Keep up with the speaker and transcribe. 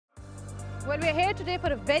Well, we're here today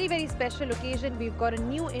for a very, very special occasion. We've got a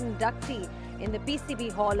new inductee in the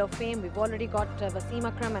PCB Hall of Fame. We've already got Wasim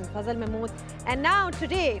Akram and Fazal Mahmood. And now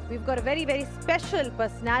today, we've got a very, very special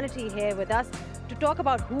personality here with us to talk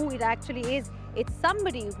about who it actually is. It's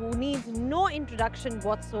somebody who needs no introduction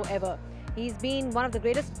whatsoever. He's been one of the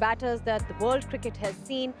greatest batters that the world cricket has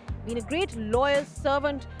seen, been a great loyal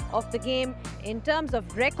servant of the game. In terms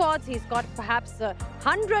of records, he's got perhaps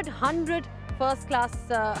 100 first-class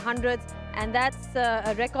hundreds, and that's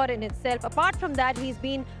a record in itself. Apart from that, he's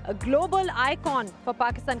been a global icon for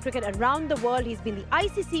Pakistan cricket around the world. He's been the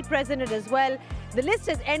ICC president as well. The list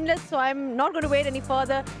is endless, so I'm not going to wait any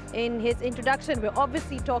further in his introduction. We're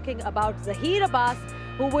obviously talking about Zaheer Abbas,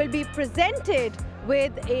 who will be presented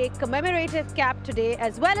with a commemorative cap today,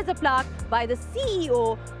 as well as a plaque by the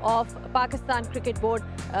CEO of Pakistan Cricket Board,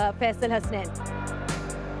 Faisal Hasnain.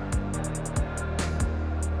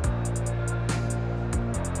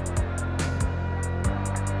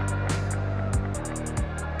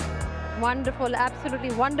 Wonderful,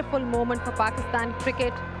 absolutely wonderful moment for Pakistan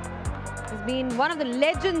cricket. He's been one of the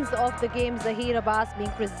legends of the game, Zaheer Abbas,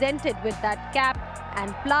 being presented with that cap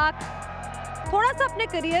and plaque. थोड़ा सा अपने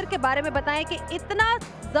career के बारे में बताएं कि इतना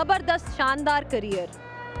जबरदस्त शानदार करियर,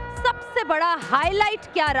 सबसे बड़ा हाईलाइट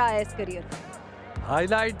क्या रहा है इस करियर का?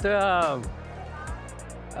 Highlight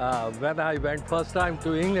when I went first time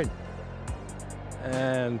to England,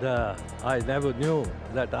 and I never knew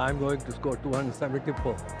that I'm going to score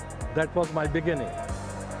 274. That was my beginning.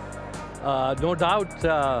 No doubt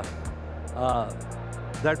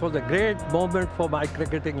that was a great moment for my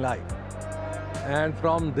cricketing life. And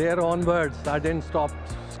from there onwards, I didn't stop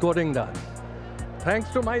scoring runs. Thanks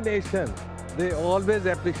to my nation, they always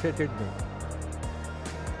appreciated me.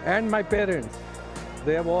 And my parents,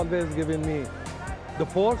 they have always given me the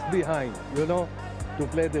force behind, to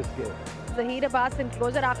play this game. Zaheer Abbas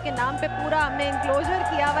enclosure, आपके नाम पे पूरा हमने enclosure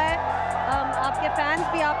किया हुआ है. आपके fans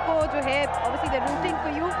भी आपको जो है, obviously they're rooting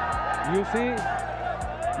for you. You see,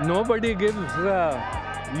 nobody gives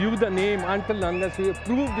you the name unless you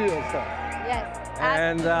prove to yourself. Yes.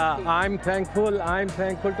 And I'm thankful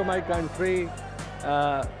to my country,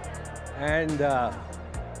 and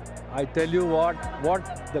I tell you what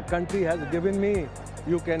the country has given me.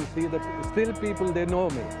 You can see that still people, they know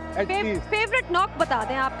me. At least. Favorite knock बता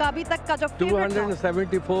दें आपका अभी तक का जो favorite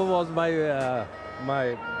 274 was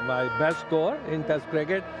my best score in Test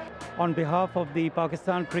cricket. On behalf of the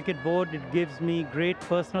Pakistan Cricket Board, it gives me great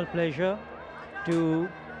personal pleasure to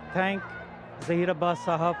thank Zaheer Abbas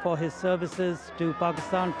Sahab for his services to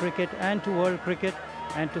Pakistan cricket and to world cricket,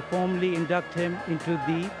 and to formally induct him into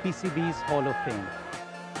the PCB's Hall of Fame.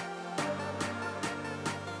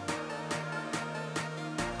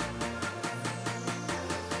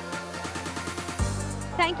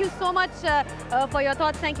 Thank you so much for your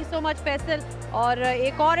thoughts. Thank you so much, Faisal. और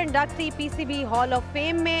एक और inductee PCB Hall of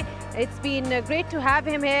Fame में, it's been great to have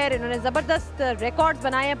him here. इन्होंने ज़बरदस्त records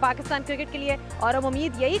बनाए हैं Pakistan cricket के लिए, और हम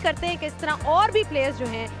उम्मीद यही करते हैं कि इस तरह और भी players जो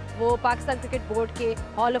हैं वो पाकिस्तान क्रिकेट बोर्ड के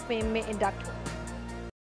Hall of Fame में induct हो.